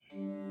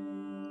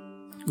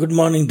Good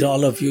morning to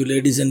all of you,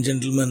 ladies and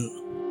gentlemen.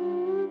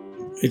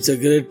 It's a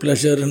great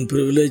pleasure and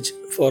privilege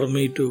for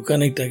me to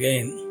connect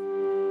again,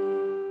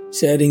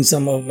 sharing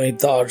some of my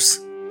thoughts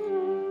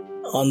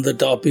on the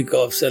topic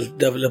of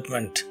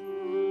self-development.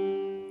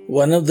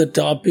 One of the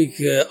topic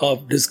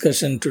of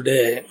discussion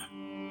today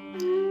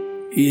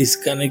is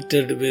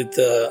connected with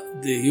the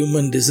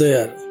human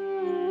desire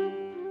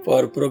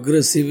for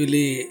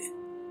progressively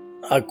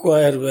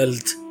acquire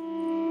wealth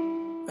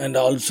and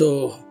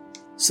also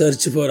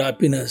search for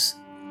happiness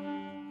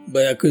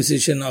by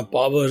acquisition of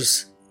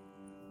powers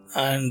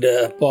and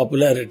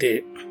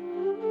popularity.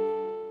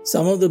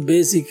 Some of the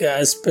basic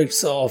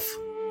aspects of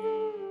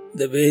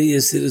the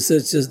various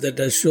researches that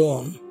are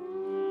shown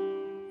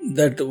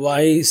that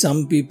why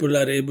some people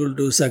are able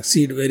to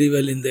succeed very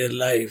well in their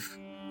life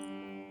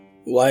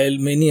while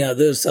many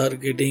others are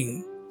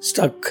getting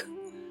stuck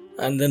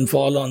and then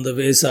fall on the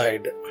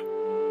wayside.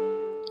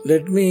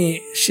 Let me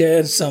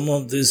share some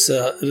of these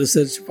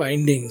research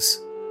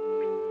findings.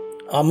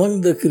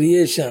 Among the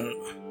creation,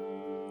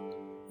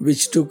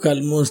 which took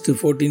almost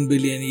 14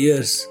 billion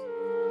years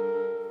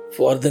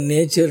for the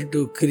nature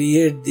to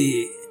create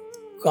the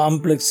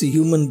complex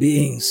human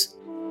beings,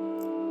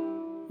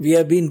 we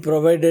have been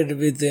provided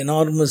with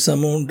enormous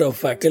amount of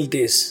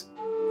faculties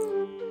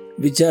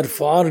which are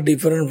far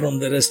different from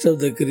the rest of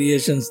the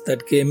creations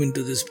that came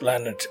into this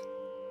planet.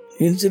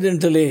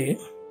 Incidentally,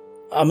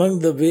 among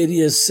the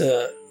various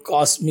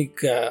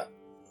cosmic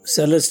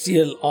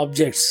celestial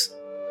objects,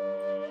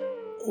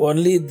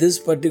 only this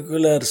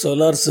particular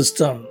solar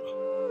system,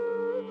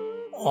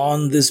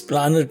 on this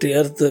planet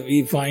Earth,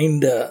 we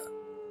find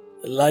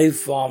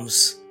life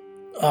forms.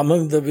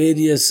 Among the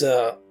various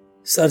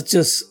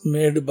searches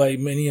made by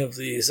many of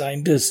the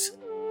scientists,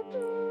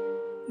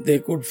 they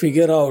could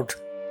figure out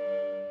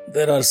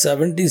there are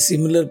 70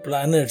 similar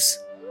planets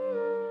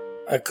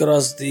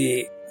across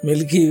the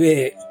Milky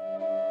Way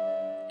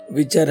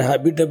which are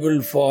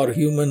habitable for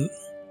human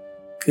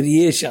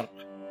creation.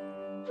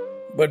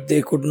 But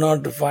they could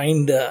not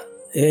find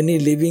any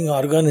living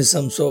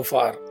organism so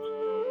far.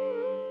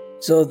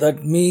 So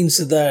that means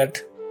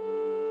that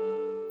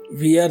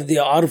we are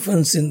the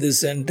orphans in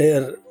this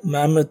entire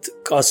mammoth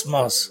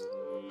cosmos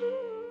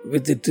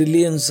with the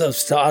trillions of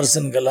stars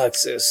and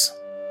galaxies.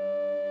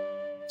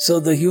 So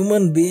the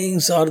human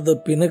beings are the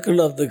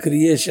pinnacle of the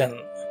creation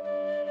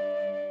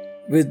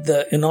with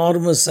the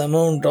enormous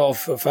amount of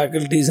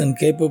faculties and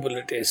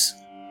capabilities.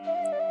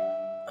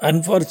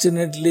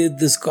 Unfortunately,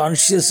 this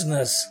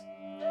consciousness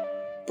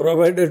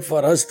provided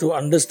for us to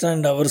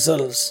understand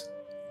ourselves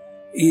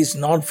is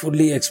not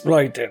fully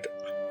exploited.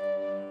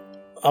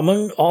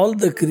 Among all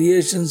the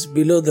creations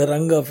below the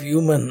rung of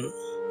human,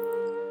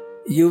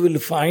 you will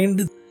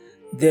find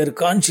their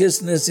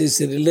consciousness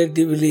is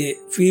relatively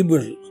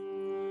feeble,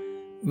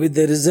 with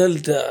the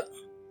result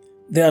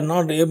they are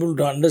not able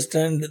to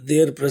understand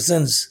their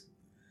presence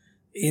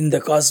in the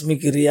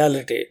cosmic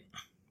reality.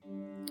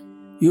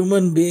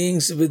 Human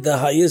beings with the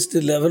highest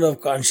level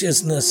of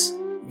consciousness,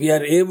 we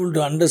are able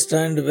to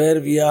understand where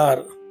we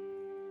are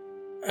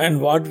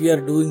and what we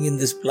are doing in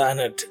this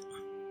planet.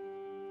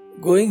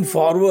 Going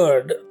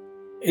forward,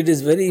 it is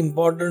very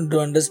important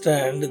to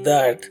understand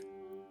that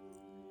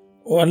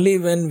only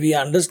when we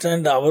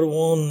understand our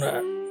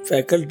own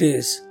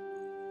faculties,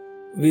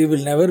 we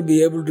will never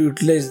be able to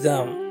utilize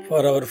them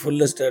for our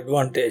fullest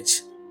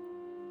advantage.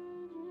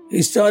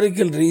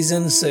 Historical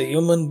reasons,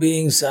 human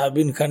beings have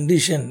been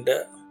conditioned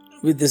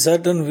with a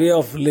certain way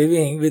of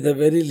living with a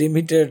very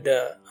limited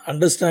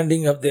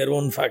understanding of their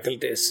own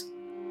faculties.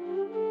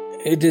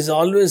 It is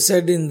always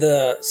said in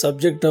the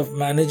subject of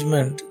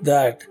management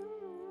that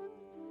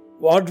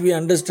what we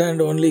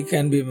understand only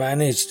can be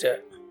managed.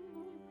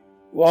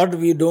 What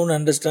we don't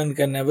understand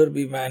can never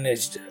be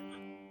managed.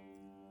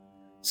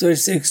 So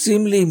it's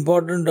extremely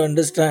important to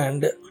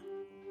understand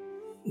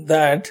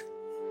that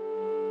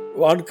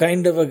what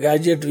kind of a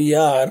gadget we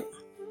are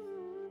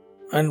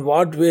and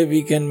what way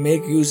we can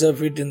make use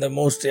of it in the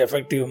most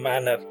effective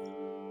manner.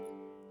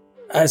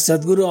 As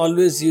Sadhguru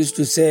always used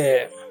to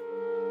say,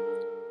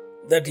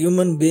 that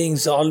human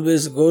beings are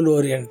always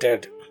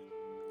goal-oriented.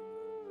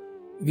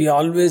 We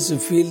always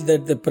feel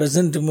that the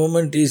present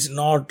moment is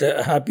not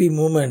a happy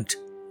moment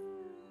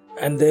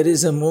and there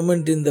is a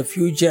moment in the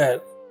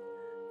future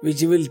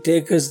which will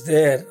take us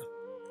there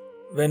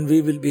when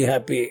we will be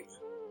happy.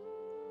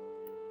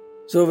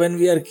 So when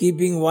we are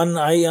keeping one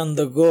eye on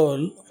the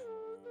goal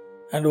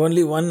and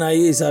only one eye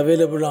is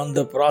available on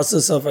the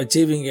process of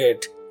achieving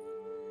it,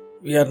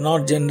 we are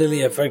not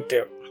generally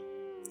effective.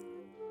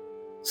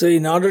 So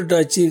in order to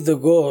achieve the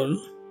goal,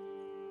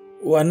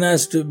 one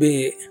has to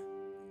be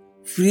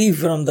free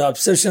from the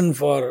obsession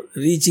for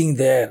reaching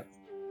there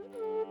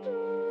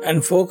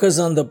and focus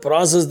on the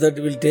process that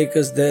will take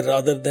us there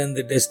rather than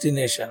the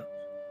destination.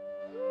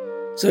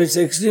 So it's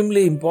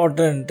extremely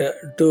important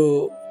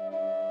to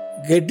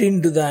get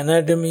into the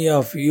anatomy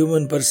of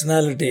human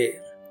personality,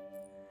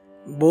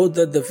 both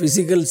at the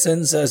physical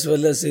sense as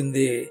well as in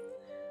the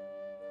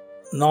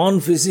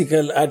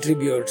non-physical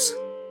attributes,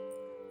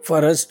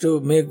 for us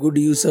to make good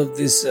use of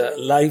this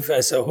life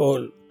as a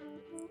whole.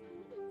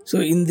 So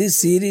in this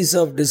series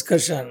of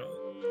discussion,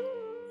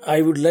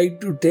 I would like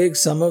to take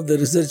some of the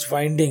research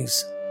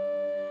findings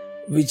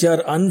which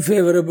are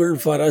unfavorable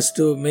for us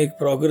to make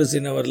progress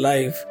in our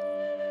life,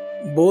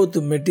 both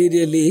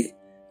materially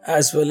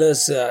as well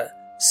as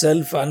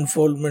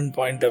self-unfoldment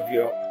point of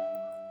view.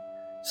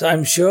 So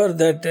I'm sure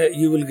that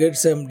you will get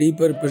some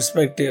deeper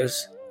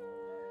perspectives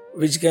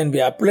which can be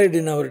applied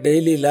in our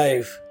daily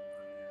life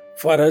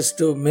for us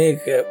to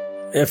make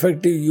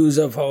effective use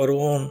of our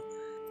own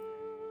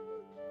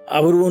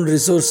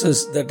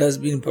resources that has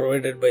been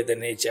provided by the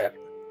nature.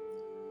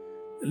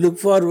 Look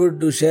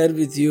forward to share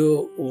with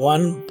you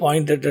one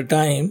point at a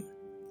time,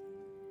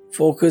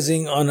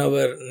 focusing on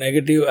our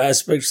negative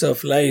aspects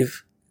of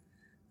life,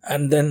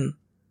 and then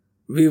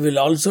we will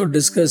also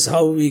discuss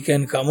how we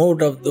can come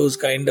out of those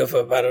kind of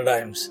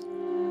paradigms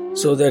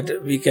so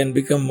that we can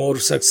become more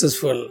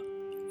successful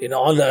in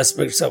all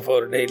aspects of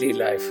our daily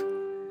life.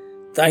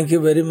 Thank you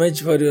very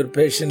much for your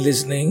patient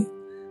listening,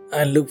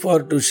 and look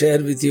forward to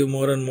share with you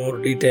more and more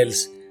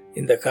details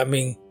in the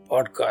coming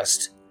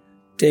podcast.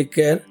 Take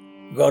care.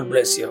 God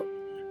bless you.